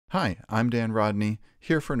Hi, I'm Dan Rodney,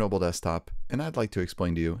 here for Noble Desktop, and I'd like to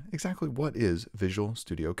explain to you exactly what is Visual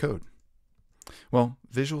Studio Code. Well,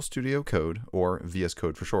 Visual Studio Code, or VS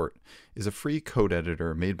Code for short, is a free code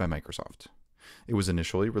editor made by Microsoft. It was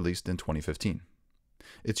initially released in 2015.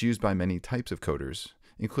 It's used by many types of coders,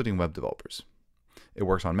 including web developers. It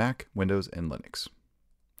works on Mac, Windows, and Linux.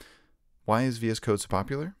 Why is VS Code so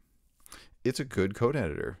popular? It's a good code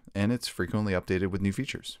editor, and it's frequently updated with new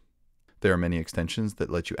features. There are many extensions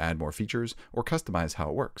that let you add more features or customize how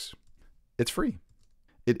it works. It's free.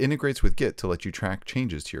 It integrates with Git to let you track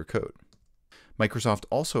changes to your code. Microsoft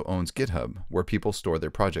also owns GitHub, where people store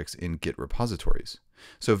their projects in Git repositories,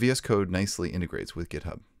 so VS Code nicely integrates with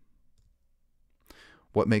GitHub.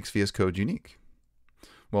 What makes VS Code unique?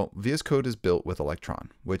 Well, VS Code is built with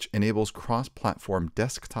Electron, which enables cross-platform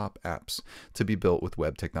desktop apps to be built with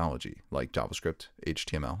web technology, like JavaScript,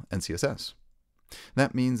 HTML, and CSS.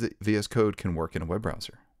 That means that VS Code can work in a web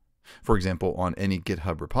browser. For example, on any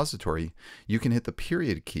GitHub repository, you can hit the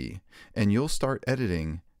period key and you'll start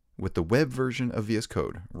editing with the web version of VS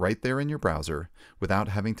Code right there in your browser without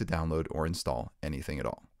having to download or install anything at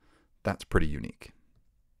all. That's pretty unique.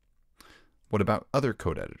 What about other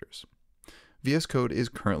code editors? VS Code is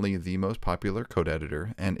currently the most popular code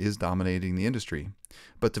editor and is dominating the industry,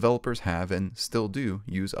 but developers have and still do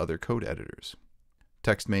use other code editors.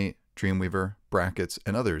 TextMate, Dreamweaver, Brackets,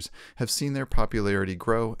 and others have seen their popularity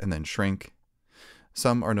grow and then shrink.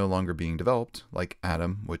 Some are no longer being developed, like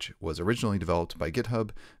Atom, which was originally developed by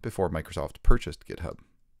GitHub before Microsoft purchased GitHub.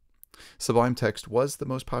 Sublime Text was the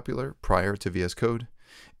most popular prior to VS Code.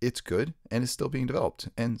 It's good and is still being developed,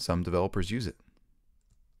 and some developers use it.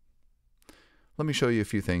 Let me show you a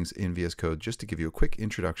few things in VS Code just to give you a quick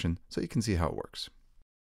introduction so you can see how it works.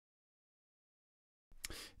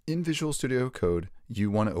 In Visual Studio Code, you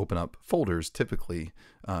want to open up folders typically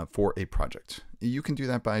for a project. You can do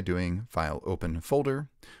that by doing File Open Folder,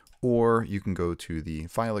 or you can go to the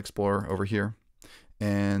File Explorer over here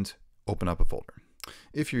and open up a folder.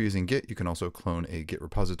 If you're using Git, you can also clone a Git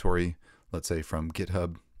repository, let's say from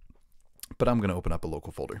GitHub, but I'm going to open up a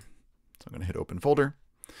local folder. So I'm going to hit Open Folder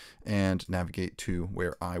and navigate to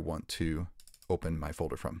where I want to open my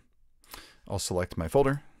folder from. I'll select my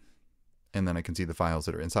folder, and then I can see the files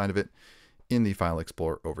that are inside of it in the File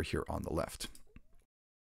Explorer over here on the left.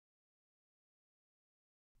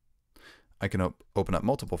 I can open up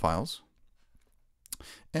multiple files,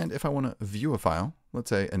 and if I want to view a file, let's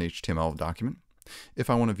say an HTML document, if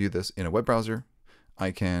I want to view this in a web browser,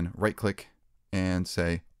 I can right-click and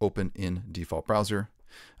say Open in Default Browser.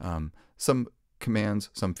 Some commands,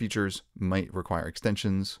 some features might require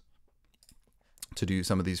extensions to do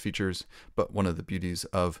some of these features, but one of the beauties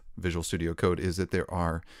of Visual Studio Code is that there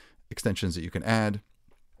are extensions that you can add,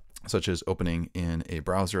 such as opening in a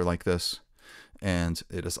browser like this, and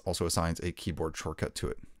it also assigns a keyboard shortcut to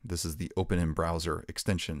it. This is the Open in Browser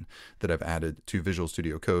extension that I've added to Visual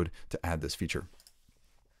Studio Code to add this feature.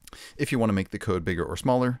 If you want to make the code bigger or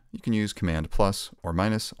smaller, you can use Command plus or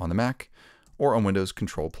minus on the Mac, or on Windows,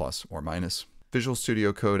 Control plus or minus. Visual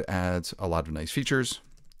Studio Code adds a lot of nice features.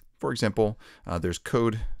 For example, there's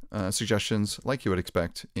code suggestions like you would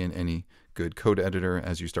expect in any good code editor.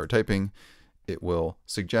 As you start typing, it will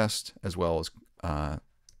suggest as well as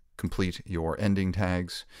complete your ending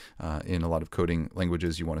tags. In a lot of coding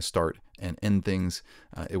languages, you want to start and end things.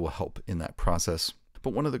 It will help in that process.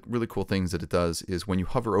 But one of the really cool things that it does is when you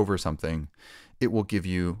hover over something, it will give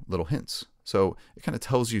you little hints. So it kind of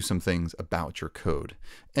tells you some things about your code,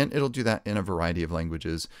 and it'll do that in a variety of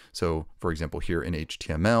languages. So for example, here in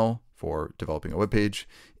HTML for developing a web page,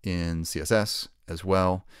 in CSS as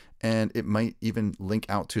well, and it might even link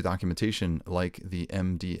out to documentation like the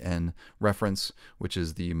MDN reference, which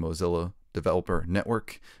is the Mozilla Developer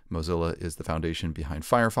Network. Mozilla is the foundation behind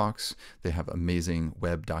Firefox. They have amazing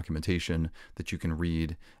web documentation that you can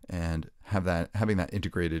read, and having that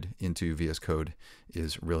integrated into VS Code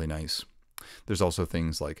is really nice. There's also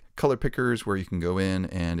things like color pickers where you can go in,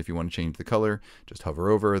 and if you want to change the color, just hover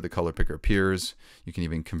over, the color picker appears. You can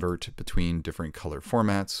even convert between different color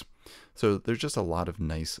formats. So there's just a lot of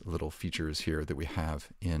nice little features here that we have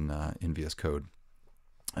in VS Code.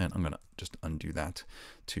 And I'm going to just undo that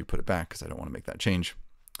to put it back because I don't want to make that change.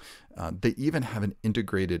 They even have an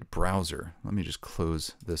integrated browser. Let me just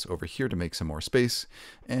close this over here to make some more space.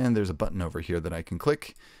 And there's a button over here that I can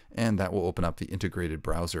click, and that will open up the integrated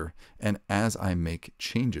browser. And as I make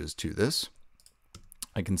changes to this,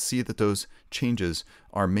 I can see that those changes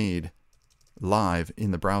are made live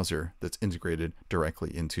in the browser that's integrated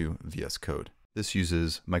directly into VS Code. This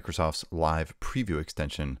uses Microsoft's Live Preview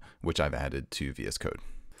extension, which I've added to VS Code.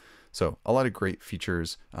 So a lot of great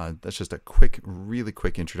features. That's just a really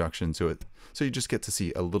quick introduction to it. So you just get to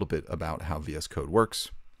see a little bit about how VS Code works.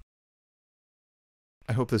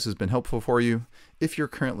 I hope this has been helpful for you. If you're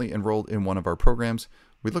currently enrolled in one of our programs,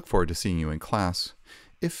 we look forward to seeing you in class.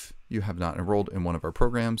 If you have not enrolled in one of our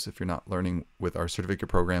programs, if you're not learning with our certificate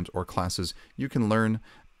programs or classes, you can learn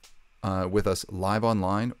with us live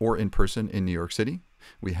online or in person in New York City.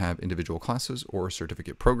 We have individual classes or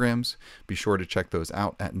certificate programs. Be sure to check those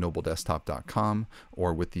out at nobledesktop.com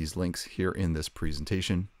or with these links here in this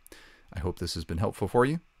presentation. I hope this has been helpful for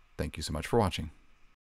you. Thank you so much for watching.